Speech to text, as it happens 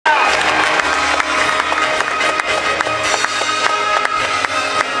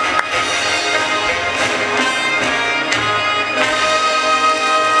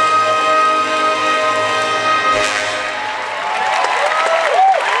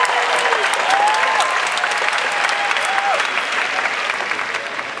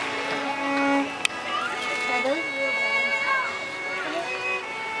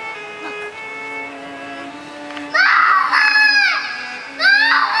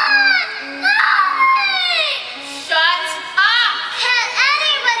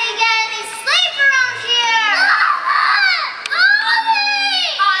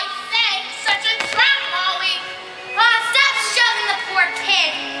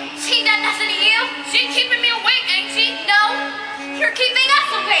that nothing to you? She's keeping me awake, ain't she? No, you're keeping us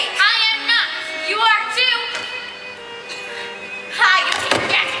awake. I am not. You are too. Hi, you take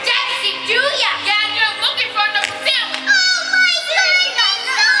your gas taxi, do ya? Yeah, and you're looking for the film. Oh my goodness!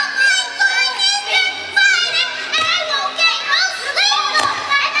 Oh my goodness! It's Friday, and I won't get no sleep.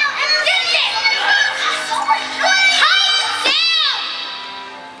 And now everything. Quiet down!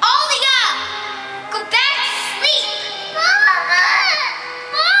 Olivia, go back to sleep. Mama!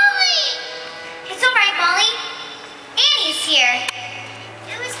 Molly! It's all right, Molly. Annie's here.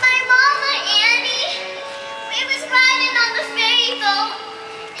 It was my mama, Annie. We was riding on the ferry boat,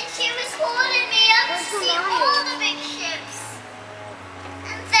 and she was holding me up to see all the big ships.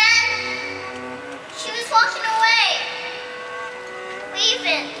 And then she was walking away,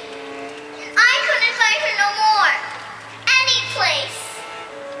 leaving. And I couldn't find her no more. Any place.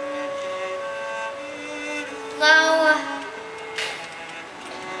 Lo.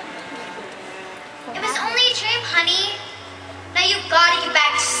 It was only a dream, honey. Now you gotta get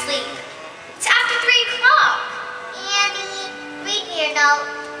back to sleep. It's after 3 o'clock. Annie, read me your note.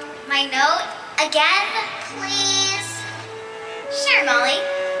 My note? Again? Please? Sure, Molly.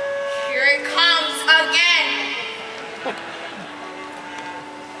 Here it comes again.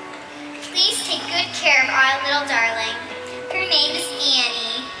 Please take good care of our little darling. Her name is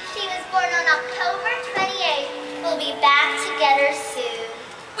Annie. She was born on October 28th. We'll be back together soon.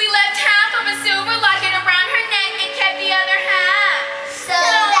 We left half of a silver locket around her neck and kept the other half. So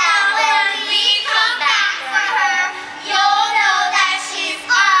that when we come back for her, you'll know that she's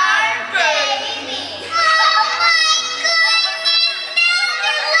our baby. Oh my goodness! Now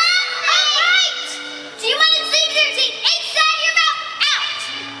you're laughing! All right! Do you want to leave your teeth inside your mouth? Out!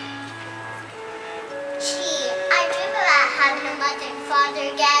 Gee, I dream about having a mother and father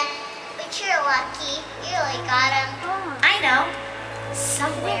again. But you're lucky. You really got him. I know.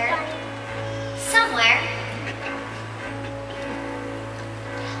 Somewhere. Somewhere.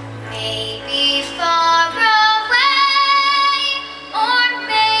 Maybe far away, or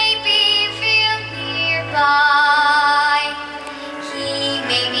maybe real nearby. He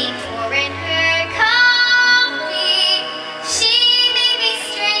may be pouring her coffee. She may be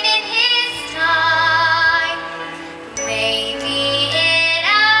straightening his tie. Maybe in a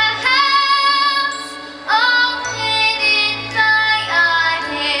house all hidden by a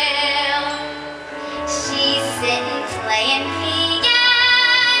hill. She's sitting playing piano.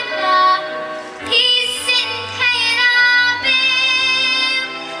 He's sitting paying a bill.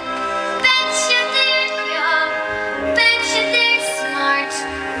 Betcha they're young, betcha they're smart.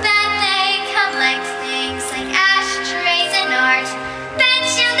 Bet they collect things like ashtrays and art.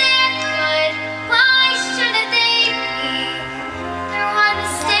 Betcha they're good, why shouldn't they be? Their one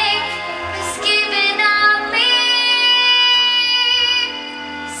mistake is giving up me.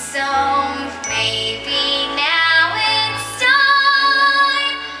 So maybe now it's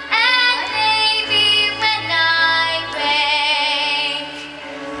time, and maybe when I wake,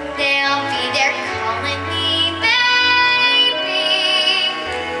 they'll be there calling me baby,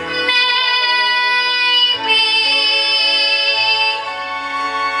 maybe.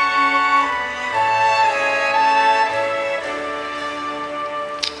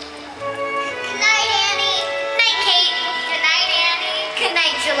 Good night, Annie. Night, Kate. Good night, Annie. Good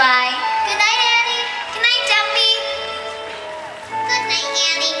night, July. Good night, Annie. Good night, Duffy. Good night,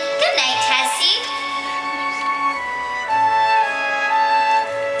 Annie. Good night, Tessie.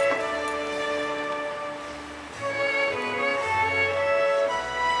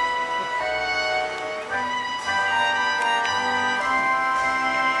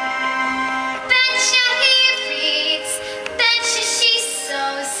 Betcha he reads, betcha she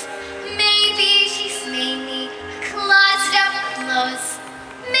sews. Maybe she's made me a closet of clothes.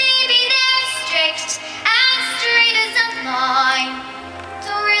 Maybe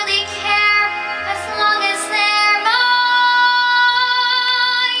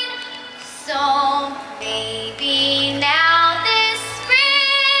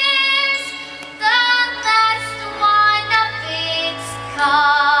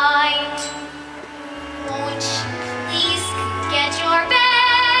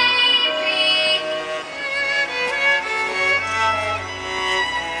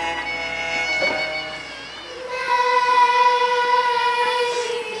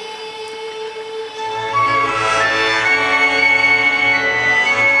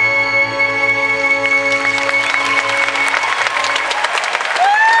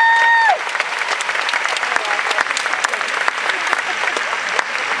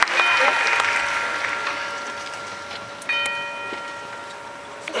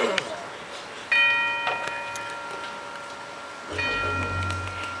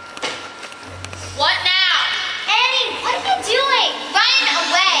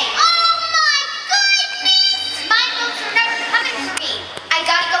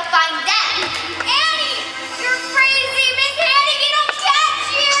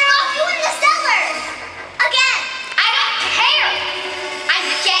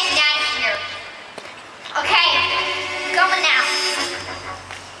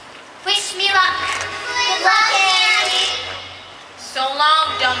So long,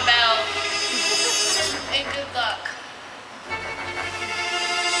 dumbbell. And good luck.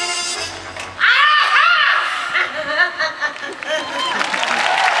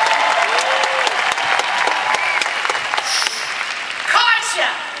 Gotcha!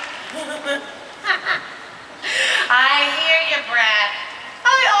 I hear you, Brad. I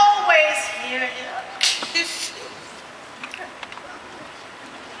always hear you.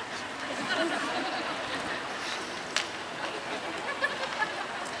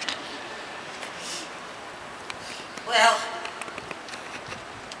 Well,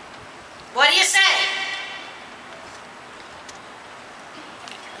 what do you say?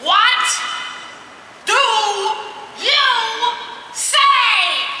 What do you say?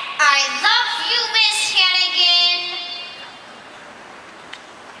 I love you, Miss Hannigan.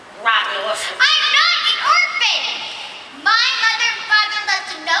 Rotten orphan. I'm not an orphan. My mother and father left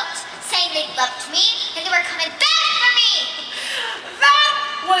a note saying they loved me and they were coming back for me.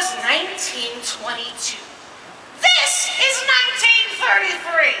 That was 1922. This is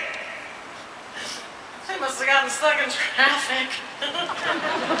 1933. They must have gotten stuck in traffic.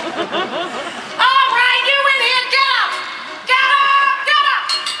 All right, you in here, get up! Get up! Get up!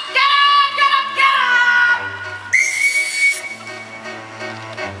 Get up! Get up! Get up!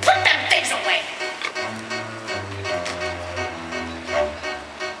 Put them things away.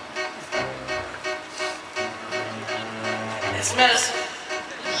 It's medicine.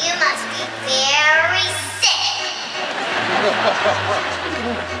 You must be very sick.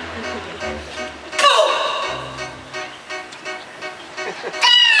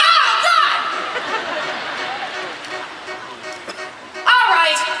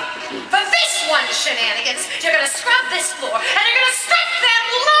 Shenanigans. You're gonna scrub this floor and you're gonna strip them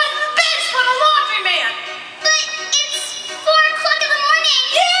beds for the laundryman. But it's 4 o'clock in the morning.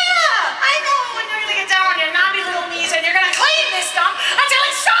 Yeah, I know. And you're gonna get down on your knobby little knees and you're gonna clean this dump until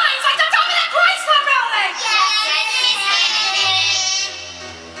it shines like the top of that Chrysler building. Yes.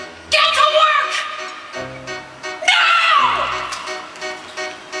 Get to work now.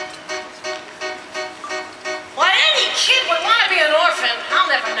 Why any kid would want to be an orphan, I'll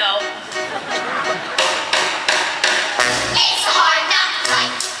never know. It's a hard knock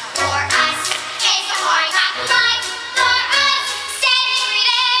life for us. It's a hard knock life for us. Stay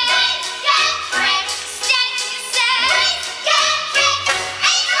treated, get tricked, stay safe, get tricked.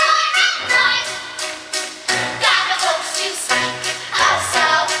 It's a hard knock life. Got the folks to speak. Oh, so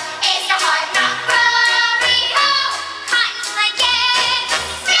it's a hard knock rodeo. Cotton blanket,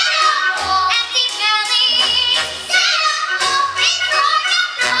 settle, empty belly, settle. It's a hard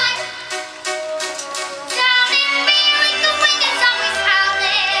knock life. Down in me like the wind is always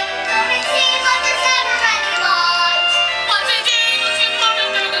howling. Don't it seem like there's never any light? Once a day, once you fall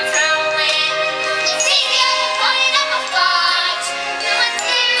under the towering. It's easier than putting up a fight. No one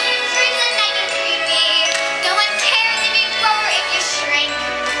stares, drinks and they get creepy. No one cares if you grow or if you shrink.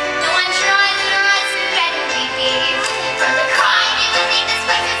 No one tries or us better weepy. From the crying you would think this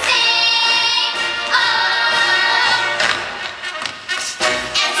place would sing. Oh,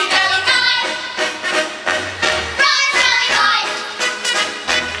 empty belly night. Rise belly light.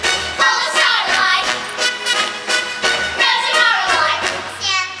 Follow starlight. No tomorrow light.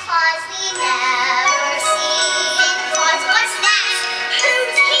 Santa Claus we never see. Santa Claus, what's that?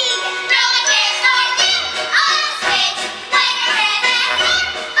 Who's he? No one cares, no I do. On a switch. When you're in that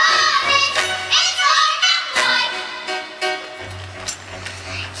vomit. It's hard knock life.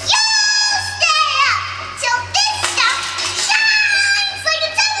 You stay up till this stuff shines like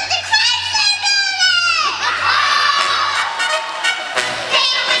the top of the Chrysler building.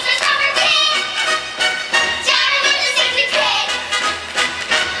 Paint a wizard's number 10. Down with the 60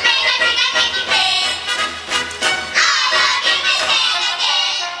 Make I bring that pinky pin. I love you, Miss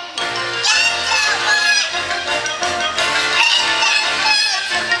Hannigan. Get to work.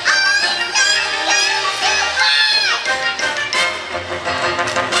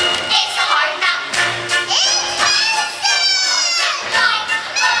 It's a hard knock. It's hard knock life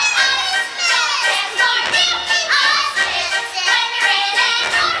for us. It's hard to us. When you're in that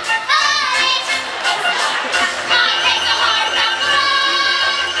dark fight. It's a hard knock life. It's a hard knock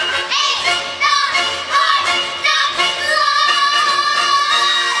life. It's not hard knock life.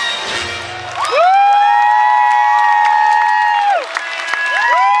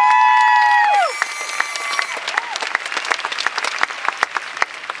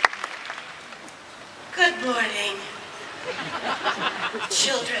 Good morning,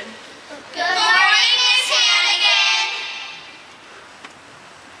 children. Good morning, Miss Hannigan.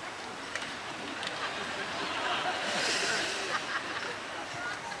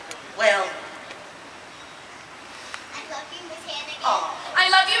 Well, I love you, Miss Hannigan. oh,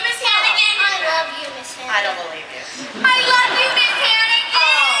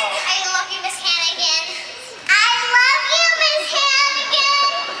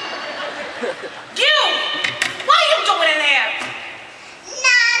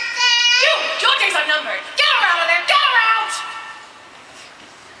 outnumbered. Get her out of there! Get her out!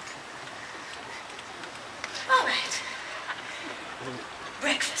 All right.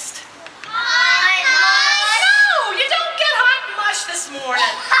 Breakfast. Hot mush. No, you don't get hot mush this morning.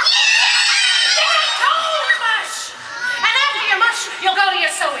 You get cold mush. And after your mush, you'll go to your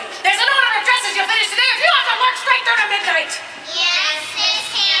sewing. There's an order of dresses you'll finish today if you have to work straight through to midnight. Yes, Miss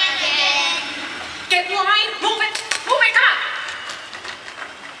Hannigan. Get in line. Move it. Move it. Come on.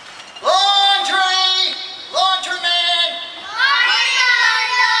 Laundry! Laundryman! Morning,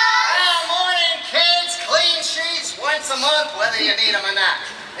 Marlow. Morning, kids. Clean sheets once a month, whether you need them or not.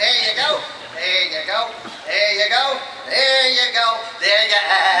 There you go. There you go. There you go. There you go. There you go.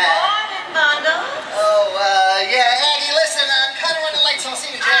 Morning, Marlow. Oh, yeah, Aggie, listen, I'm kind of running late, so I'll see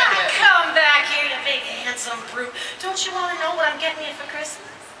you in January. Come back here, you big handsome brute. Don't you want to know what I'm getting you for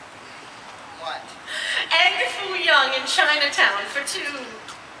Christmas? What? Egg foo young in Chinatown for 2.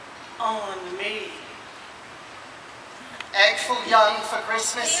 On me. Egg foo young for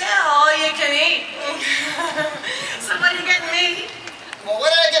Christmas? Yeah, all you can eat. So what are you getting me? Well, what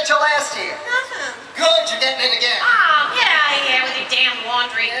did I get you last year? Nothing. Good, you're getting it again. Oh, get out of here with your damn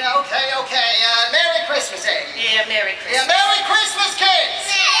laundry. Yeah, okay. Merry Christmas, Aggie. Yeah, Merry Christmas. Yeah, Merry Christmas, kids!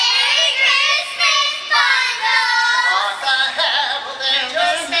 Merry Christmas, Marlow. Hark the herald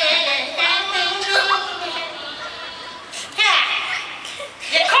angels sing.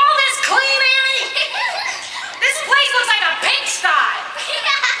 You call this clean, Annie? This place looks like a pigsty.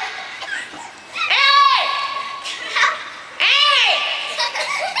 Hey! Annie!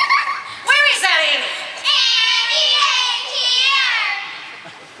 Where is that Annie? Annie ain't here.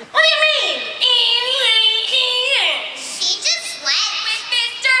 What do you mean? Annie ain't here. She just went with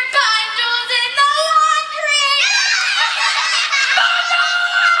Mr. Bundles in the laundry.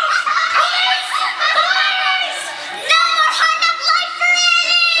 Police! Police! No more hard up life for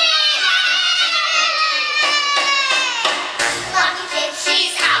Annie. Lucky kid,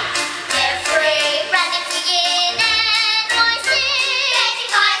 she's out. They're free, running free in and noisy. Betty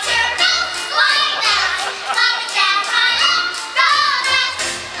finds her mouth like that. Mom and Dad run up, run up.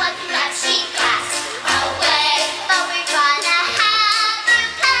 Lucky that she passed away, but we're gonna have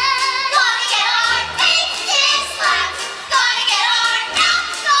her pay. Gonna get our faces slapped. Gonna get our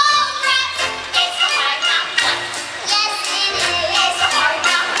mouths all wrapped. It's a hard knock life. Yes, it is. It's a hard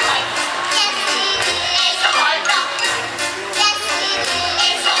knock life. Yes, it is. It's a hard knock. Yes, it is.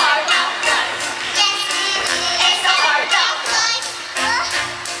 It's a hard knock life. Yes, it is. It's a hard knock life.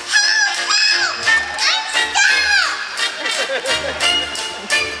 Help! Help! I'm stuck!